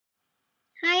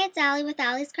Hi, it's Allie with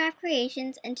Allie's Craft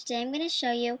Creations, and today I'm going to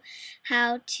show you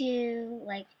how to,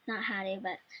 not how to,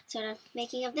 but sort of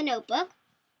making of the notebook.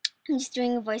 I'm just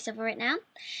doing a voiceover right now.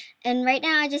 And right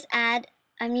now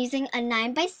I'm using a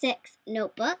 9x6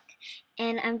 notebook,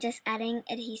 and I'm just adding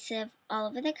adhesive all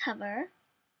over the cover.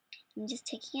 I'm just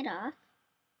taking it off.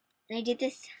 And I did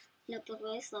this notebook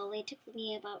really slowly. It took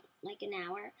me about like an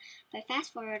hour, but I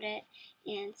fast forwarded it,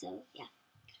 and so, yeah.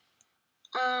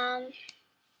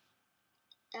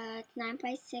 It's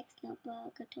 9x6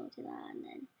 notebook. I told you that,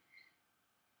 and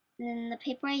then the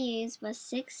paper I used was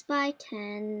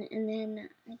 6x10, and then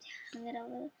I hung it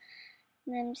over, and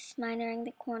then I'm just minoring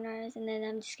the corners, and then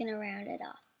I'm just gonna round it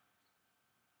off.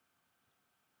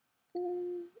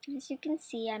 As you can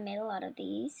see, I made a lot of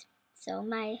these, so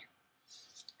my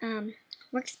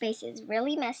workspace is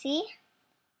really messy.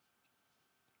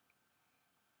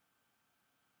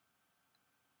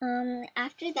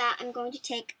 After that, I'm going to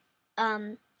take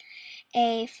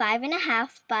a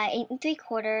 5.5 by 8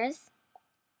 3/4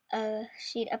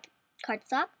 sheet of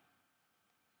cardstock,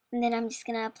 and then I'm just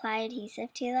gonna apply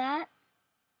adhesive to that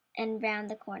and round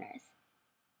the corners.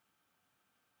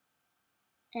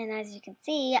 And as you can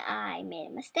see, I made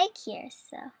a mistake here,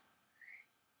 so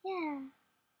yeah.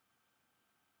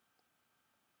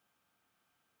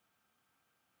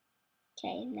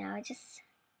 Okay, now I just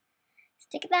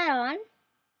stick that on.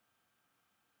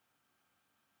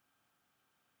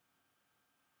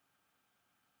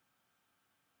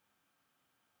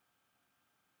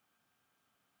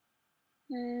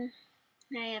 I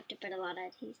have to put a lot of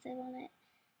adhesive on it.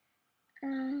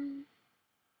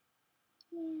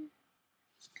 Yeah.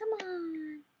 Come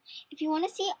on. If you want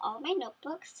to see all my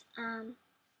notebooks, then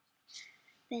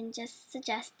just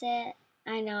suggest it.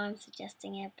 I know I'm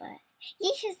suggesting it, but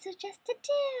you should suggest it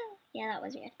too. Yeah, that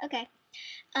was weird. Okay.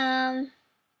 So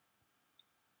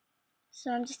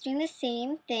I'm just doing the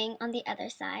same thing on the other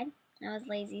side. I was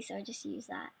lazy, so I just used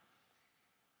that.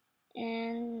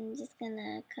 And I'm just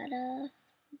gonna cut a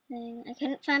thing. I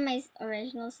couldn't find my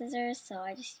original scissors, so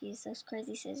I just used those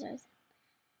crazy scissors.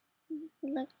 It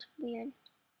looked weird.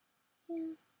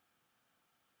 Yeah.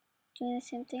 Doing the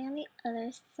same thing on the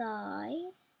other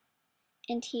side.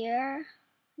 And here,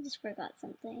 I just forgot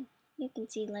something. You can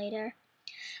see later.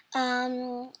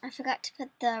 I forgot to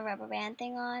put the rubber band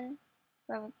thing on.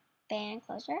 Rubber band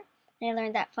closure. And I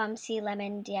learned that from C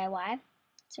Lemon DIY.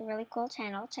 It's a really cool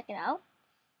channel. Check it out.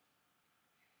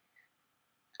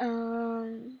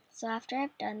 So after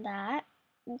I've done that,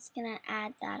 I'm just gonna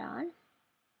add that on,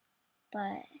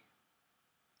 but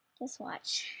just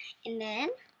watch. And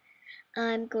then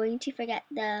I'm going to forget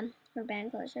the rubber band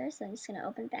closure, so I'm just gonna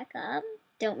open it back up.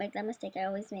 Don't make that mistake. I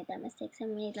always make that mistake. So I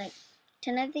made like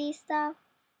 10 of these stuff,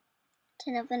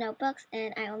 10 of the notebooks,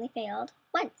 and I only failed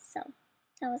once, so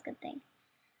that was a good thing.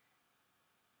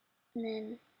 And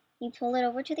then you pull it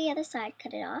over to the other side,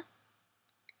 cut it off,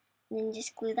 and then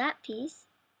just glue that piece,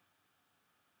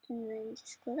 and then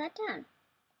just glue that down.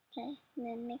 Okay, and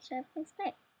then make sure everything's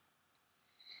right.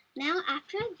 Now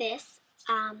after this,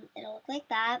 it'll look like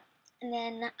that, and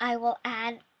then I will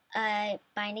add a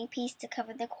binding piece to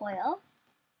cover the coil.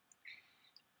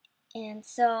 And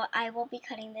so I will be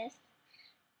cutting this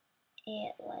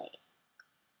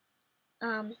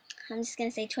I'm just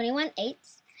gonna say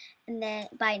 21/8, and then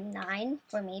by 9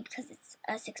 for me because it's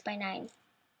a 6x9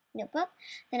 notebook.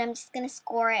 Then I'm just gonna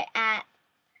score it at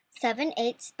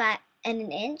 7/8 by and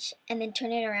an inch, and then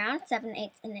turn it around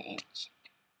 7/8 and an inch.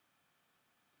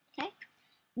 Okay.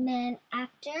 And then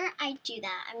after I do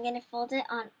that, I'm going to fold it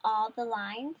on all the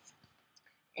lines.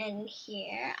 And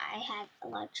here I had a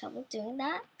lot of trouble doing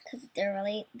that because they're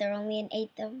only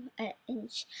 1/8 of an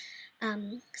inch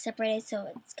separated, so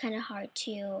it's kind of hard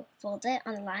to fold it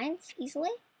on the lines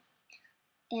easily.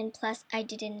 And plus, I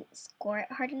didn't score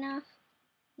it hard enough.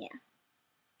 Yeah.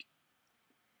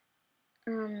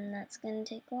 That's going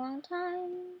to take a long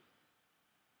time.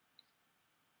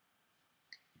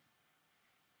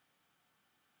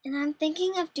 And I'm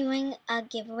thinking of doing a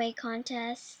giveaway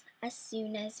contest as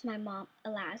soon as my mom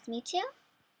allows me to.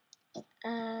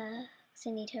 Because I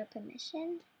need her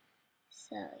permission.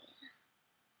 So, yeah.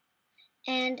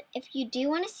 And if you do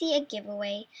want to see a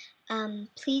giveaway,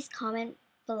 please comment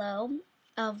below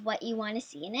of what you want to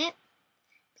see in it.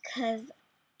 Because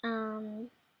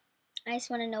I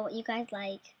just want to know what you guys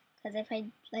like. Because if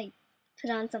I put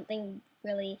on something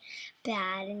really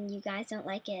bad and you guys don't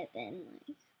like it, then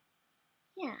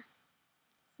yeah.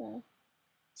 So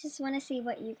just want to see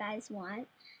what you guys want.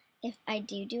 If I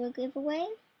do a giveaway,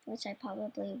 which I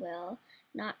probably will,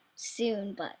 not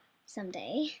soon, but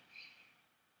someday.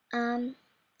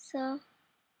 So